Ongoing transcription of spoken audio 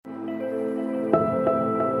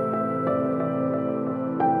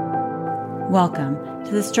Welcome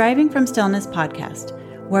to the Striving from Stillness podcast,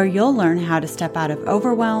 where you'll learn how to step out of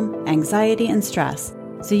overwhelm, anxiety, and stress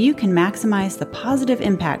so you can maximize the positive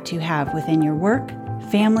impact you have within your work,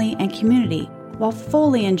 family, and community while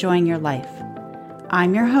fully enjoying your life.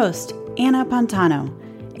 I'm your host, Anna Pantano,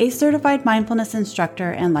 a certified mindfulness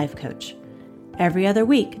instructor and life coach. Every other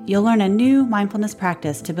week, you'll learn a new mindfulness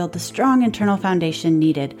practice to build the strong internal foundation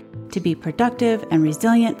needed to be productive and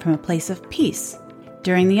resilient from a place of peace.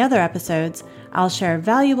 During the other episodes, I'll share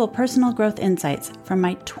valuable personal growth insights from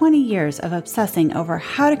my 20 years of obsessing over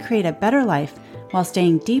how to create a better life while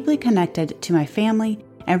staying deeply connected to my family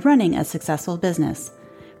and running a successful business.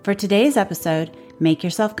 For today's episode, make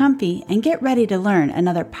yourself comfy and get ready to learn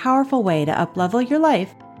another powerful way to up-level your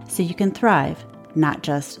life so you can thrive, not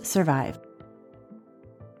just survive.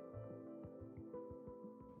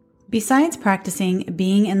 Besides practicing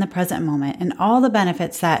being in the present moment and all the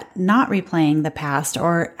benefits that not replaying the past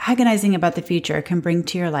or agonizing about the future can bring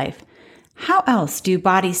to your life, how else do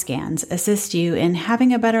body scans assist you in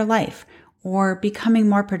having a better life or becoming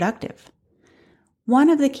more productive? One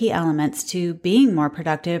of the key elements to being more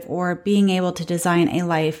productive or being able to design a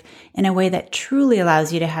life in a way that truly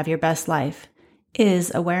allows you to have your best life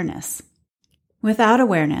is awareness. Without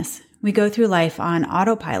awareness, we go through life on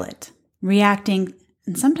autopilot, reacting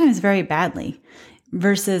and sometimes very badly,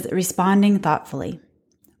 versus responding thoughtfully.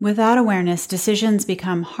 Without awareness, decisions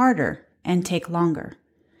become harder and take longer.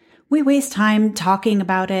 We waste time talking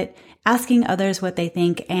about it, asking others what they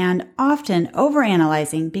think, and often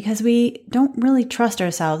overanalyzing because we don't really trust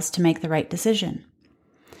ourselves to make the right decision.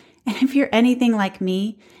 And if you're anything like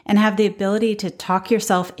me and have the ability to talk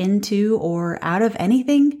yourself into or out of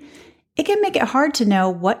anything, it can make it hard to know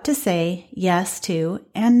what to say yes to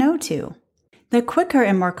and no to. The quicker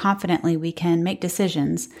and more confidently we can make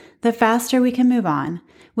decisions, the faster we can move on,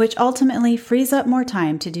 which ultimately frees up more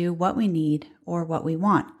time to do what we need or what we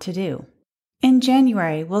want to do. In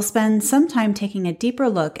January, we'll spend some time taking a deeper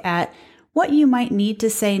look at what you might need to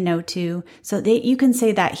say no to so that you can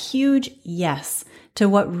say that huge yes to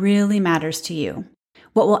what really matters to you,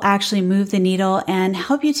 what will actually move the needle and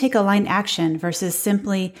help you take aligned action versus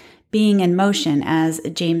simply being in motion, as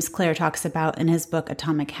James Clear talks about in his book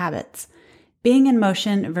Atomic Habits. Being in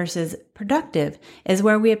motion versus productive is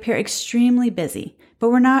where we appear extremely busy,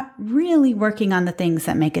 but we're not really working on the things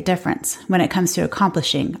that make a difference when it comes to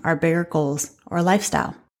accomplishing our bigger goals or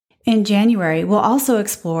lifestyle. In January, we'll also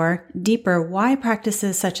explore deeper why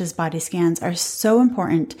practices such as body scans are so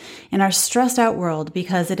important in our stressed out world,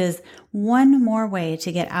 because it is one more way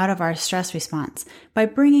to get out of our stress response by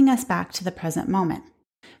bringing us back to the present moment.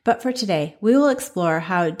 But for today, we will explore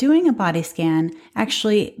how doing a body scan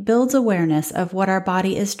actually builds awareness of what our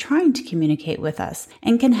body is trying to communicate with us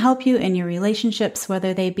and can help you in your relationships,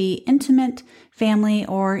 whether they be intimate, family,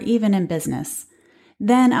 or even in business.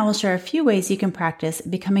 Then I will share a few ways you can practice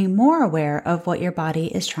becoming more aware of what your body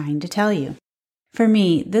is trying to tell you. For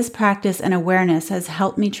me, this practice and awareness has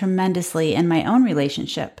helped me tremendously in my own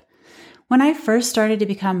relationship. When I first started to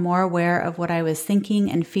become more aware of what I was thinking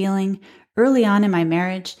and feeling early on in my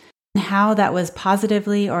marriage and how that was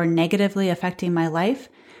positively or negatively affecting my life,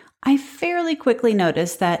 I fairly quickly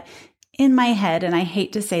noticed that in my head, and I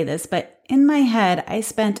hate to say this, but in my head, I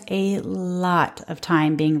spent a lot of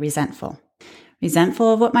time being resentful.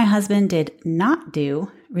 Resentful of what my husband did not do,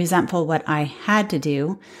 resentful what I had to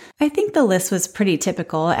do. I think the list was pretty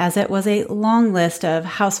typical, as it was a long list of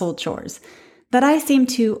household chores that I seemed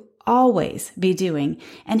to always be doing,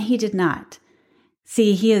 and he did not.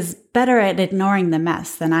 See, he is better at ignoring the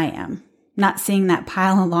mess than I am, not seeing that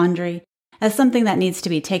pile of laundry as something that needs to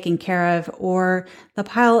be taken care of, or the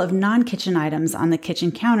pile of non-kitchen items on the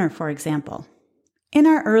kitchen counter, for example. In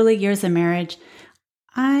our early years of marriage,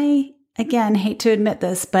 I, again, hate to admit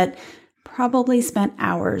this, but probably spent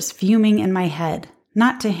hours fuming in my head,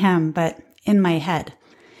 not to him, but in my head,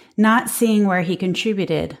 not seeing where he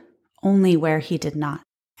contributed, only where he did not.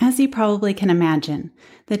 As you probably can imagine,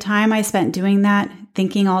 the time I spent doing that,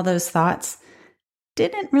 thinking all those thoughts,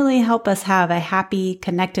 didn't really help us have a happy,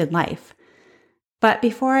 connected life. But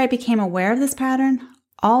before I became aware of this pattern,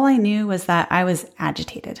 all I knew was that I was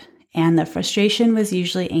agitated, and the frustration was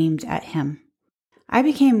usually aimed at him. I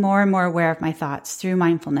became more and more aware of my thoughts through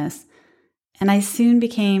mindfulness, and I soon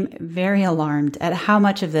became very alarmed at how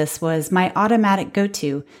much of this was my automatic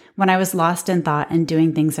go-to when I was lost in thought and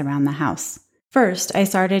doing things around the house. First, I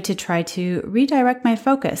started to try to redirect my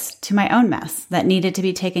focus to my own mess that needed to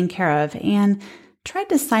be taken care of, and tried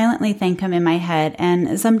to silently thank him in my head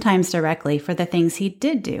and sometimes directly for the things he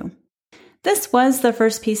did do. This was the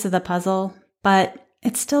first piece of the puzzle, but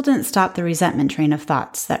it still didn't stop the resentment train of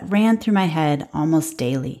thoughts that ran through my head almost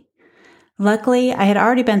daily. Luckily, I had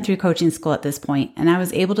already been through coaching school at this point, and I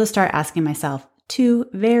was able to start asking myself two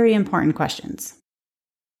very important questions.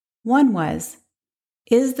 One was,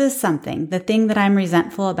 is this something, the thing that I'm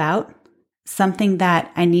resentful about, something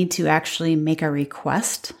that I need to actually make a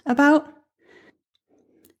request about?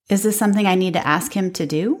 Is this something I need to ask him to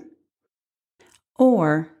do?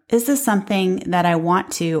 Or is this something that I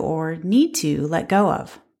want to or need to let go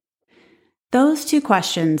of? Those two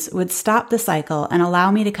questions would stop the cycle and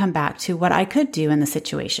allow me to come back to what I could do in the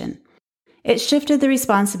situation. It shifted the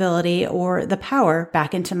responsibility or the power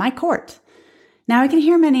back into my court. Now I can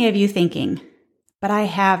hear many of you thinking, but I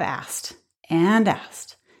have asked, and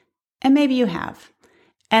maybe you have.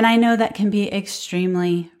 And I know that can be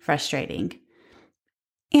extremely frustrating.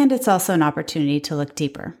 And it's also an opportunity to look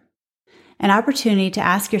deeper. An opportunity to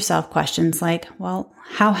ask yourself questions like, well,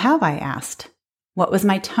 how have I asked? What was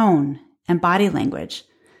my tone and body language?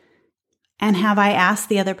 And have I asked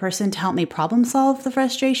the other person to help me problem solve the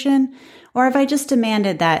frustration? Or have I just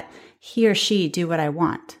demanded that he or she do what I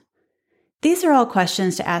want? These are all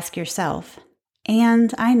questions to ask yourself.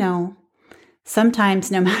 And I know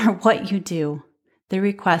sometimes no matter what you do, the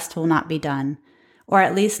request will not be done, or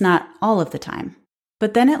at least not all of the time.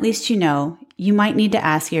 But then at least you know you might need to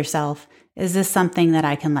ask yourself, is this something that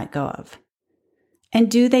I can let go of? And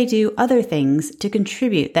do they do other things to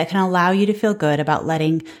contribute that can allow you to feel good about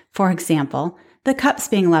letting, for example, the cups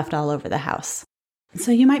being left all over the house?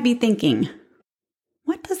 So you might be thinking,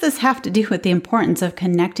 what does this have to do with the importance of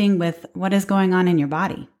connecting with what is going on in your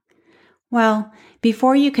body? Well,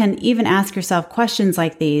 before you can even ask yourself questions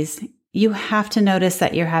like these, you have to notice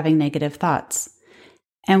that you're having negative thoughts.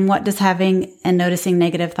 And what does having and noticing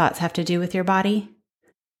negative thoughts have to do with your body?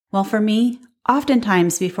 Well, for me,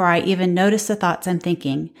 oftentimes before I even notice the thoughts I'm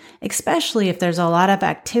thinking, especially if there's a lot of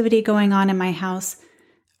activity going on in my house,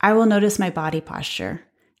 I will notice my body posture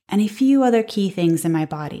and a few other key things in my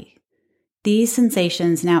body. These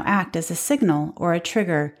sensations now act as a signal or a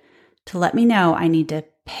trigger to let me know I need to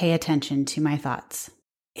pay attention to my thoughts.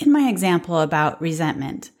 In my example about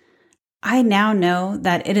resentment, I now know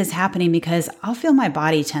that it is happening because I'll feel my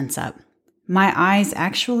body tense up. My eyes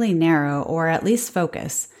actually narrow or at least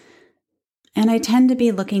focus. And I tend to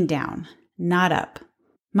be looking down, not up.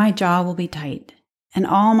 My jaw will be tight, and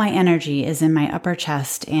all my energy is in my upper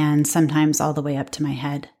chest and sometimes all the way up to my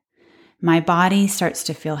head. My body starts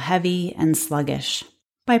to feel heavy and sluggish.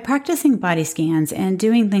 By practicing body scans and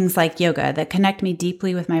doing things like yoga that connect me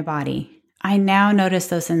deeply with my body, I now notice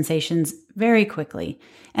those sensations very quickly,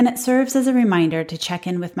 and it serves as a reminder to check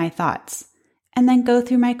in with my thoughts, and then go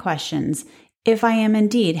through my questions if I am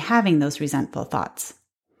indeed having those resentful thoughts.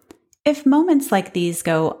 If moments like these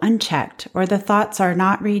go unchecked or the thoughts are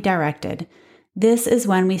not redirected, this is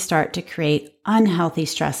when we start to create unhealthy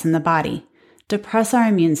stress in the body, depress our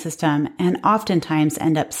immune system, and oftentimes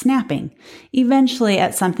end up snapping, eventually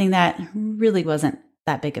at something that really wasn't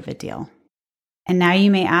that big of a deal. And now you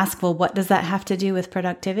may ask, well, what does that have to do with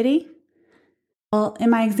productivity? Well, in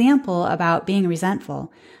my example about being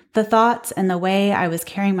resentful, the thoughts and the way I was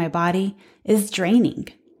carrying my body is draining,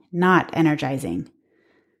 not energizing.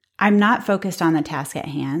 I'm not focused on the task at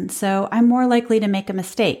hand, so I'm more likely to make a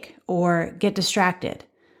mistake or get distracted.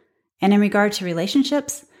 And in regard to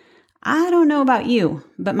relationships, I don't know about you,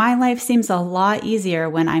 but my life seems a lot easier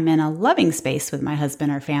when I'm in a loving space with my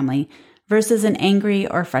husband or family versus an angry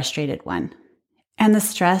or frustrated one. And the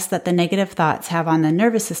stress that the negative thoughts have on the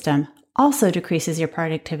nervous system also decreases your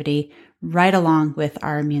productivity right along with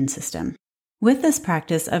our immune system. With this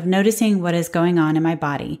practice of noticing what is going on in my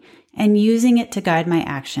body and using it to guide my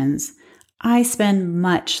actions, I spend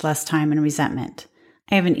much less time in resentment.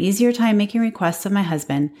 I have an easier time making requests of my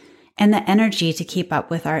husband and the energy to keep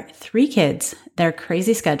up with our 3 kids, their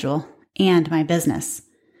crazy schedule, and my business.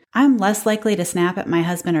 I'm less likely to snap at my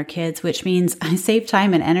husband or kids, which means I save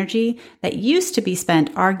time and energy that used to be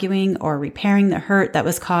spent arguing or repairing the hurt that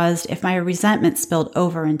was caused if my resentment spilled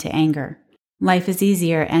over into anger. Life is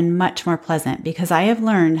easier and much more pleasant because I have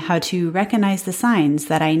learned how to recognize the signs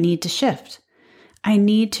that I need to shift. I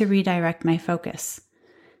need to redirect my focus.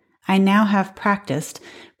 I now have practiced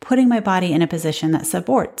putting my body in a position that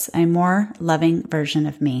supports a more loving version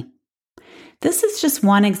of me. This is just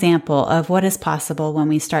one example of what is possible when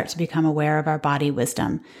we start to become aware of our body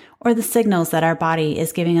wisdom or the signals that our body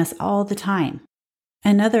is giving us all the time.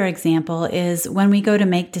 Another example is when we go to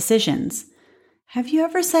make decisions. Have you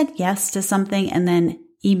ever said yes to something and then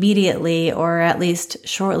immediately, or at least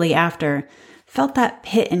shortly after, felt that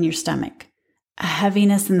pit in your stomach, a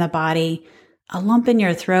heaviness in the body, a lump in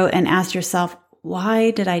your throat, and asked yourself,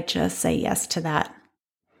 why did I just say yes to that?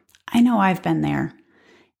 I know I've been there.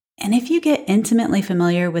 And if you get intimately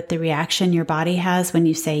familiar with the reaction your body has when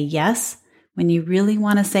you say yes, when you really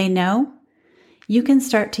want to say no, you can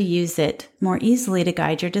start to use it more easily to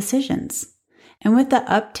guide your decisions. And with the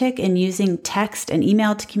uptick in using text and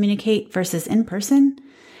email to communicate versus in person,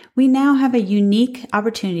 we now have a unique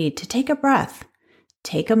opportunity to take a breath,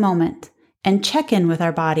 take a moment, and check in with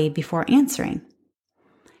our body before answering.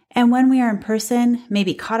 And when we are in person,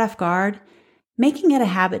 maybe caught off guard, making it a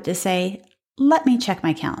habit to say, "Let me check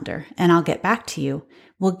my calendar and I'll get back to you,"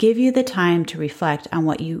 will give you the time to reflect on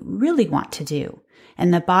what you really want to do.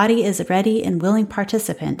 And the body is a ready and willing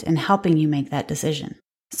participant in helping you make that decision.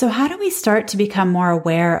 So how do we start to become more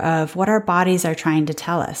aware of what our bodies are trying to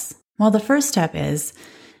tell us? Well, the first step is,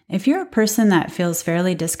 if you're a person that feels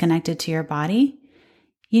fairly disconnected to your body,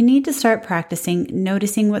 you need to start practicing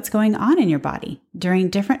noticing what's going on in your body during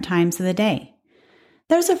different times of the day.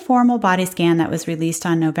 There's a formal body scan that was released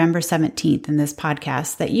on November 17th in this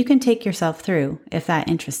podcast that you can take yourself through if that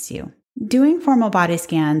interests you. Doing formal body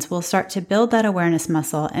scans will start to build that awareness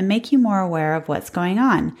muscle and make you more aware of what's going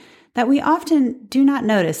on that we often do not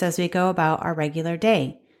notice as we go about our regular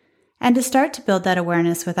day. And to start to build that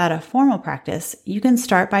awareness without a formal practice, you can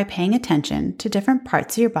start by paying attention to different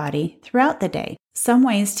parts of your body throughout the day. Some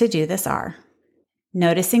ways to do this are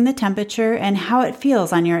noticing the temperature and how it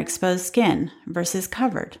feels on your exposed skin versus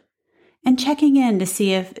covered, and checking in to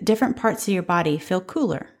see if different parts of your body feel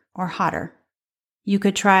cooler or hotter. You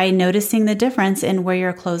could try noticing the difference in where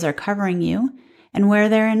your clothes are covering you and where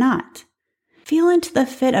they're not. Feel into the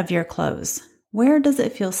fit of your clothes. Where does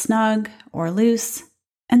it feel snug or loose?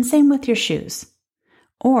 And same with your shoes.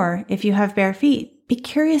 Or if you have bare feet, be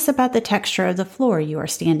curious about the texture of the floor you are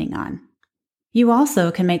standing on. You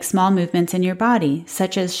also can make small movements in your body,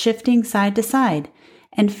 such as shifting side to side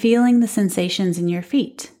and feeling the sensations in your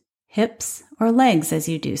feet, hips, or legs as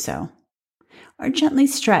you do so. Or gently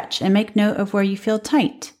stretch and make note of where you feel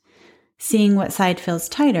tight, seeing what side feels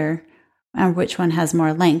tighter and which one has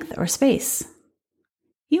more length or space.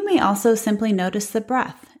 You may also simply notice the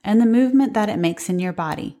breath and the movement that it makes in your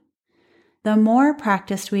body. The more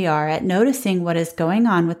practiced we are at noticing what is going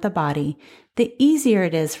on with the body, the easier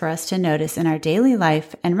it is for us to notice in our daily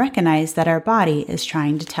life and recognize that our body is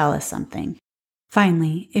trying to tell us something.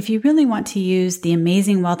 Finally, if you really want to use the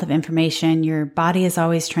amazing wealth of information your body is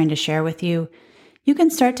always trying to share with you, you can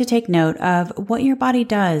start to take note of what your body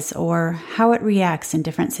does or how it reacts in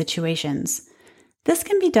different situations. This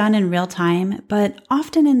can be done in real time, but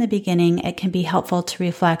often in the beginning, it can be helpful to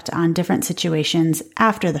reflect on different situations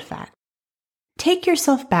after the fact. Take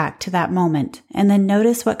yourself back to that moment and then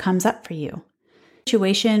notice what comes up for you. A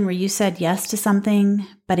situation where you said yes to something,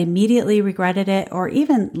 but immediately regretted it or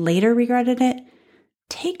even later regretted it.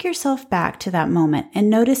 Take yourself back to that moment and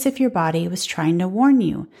notice if your body was trying to warn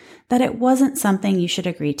you that it wasn't something you should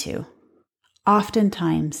agree to.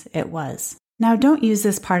 Oftentimes it was. Now, don't use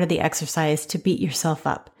this part of the exercise to beat yourself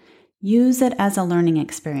up. Use it as a learning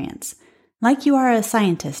experience, like you are a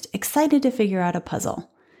scientist excited to figure out a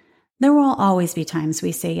puzzle. There will always be times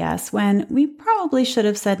we say yes when we probably should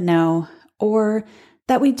have said no, or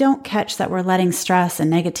that we don't catch that we're letting stress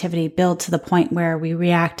and negativity build to the point where we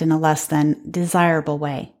react in a less than desirable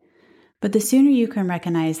way. But the sooner you can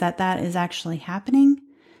recognize that that is actually happening,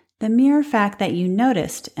 the mere fact that you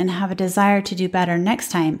noticed and have a desire to do better next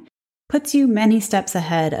time puts you many steps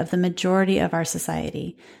ahead of the majority of our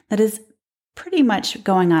society that is pretty much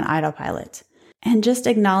going on autopilot. And just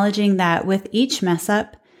acknowledging that with each mess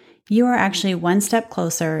up, you are actually one step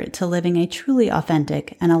closer to living a truly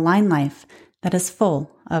authentic and aligned life that is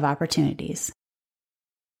full of opportunities.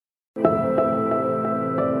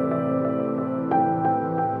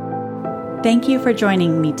 Thank you for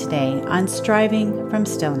joining me today on Striving from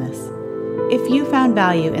Stillness. If you found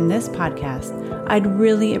value in this podcast, I'd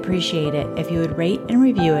really appreciate it if you would rate and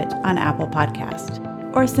review it on Apple Podcast,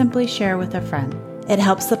 or simply share with a friend. It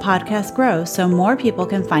helps the podcast grow so more people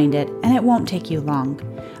can find it, and it won't take you long.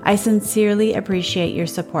 I sincerely appreciate your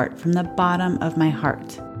support from the bottom of my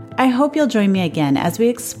heart. I hope you'll join me again as we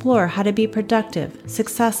explore how to be productive,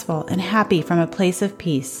 successful, and happy from a place of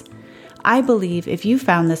peace. I believe if you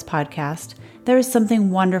found this podcast, there is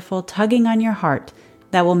something wonderful tugging on your heart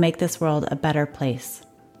that will make this world a better place.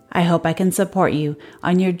 I hope I can support you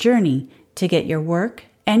on your journey to get your work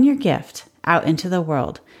and your gift out into the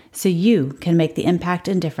world so you can make the impact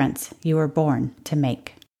and difference you were born to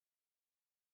make.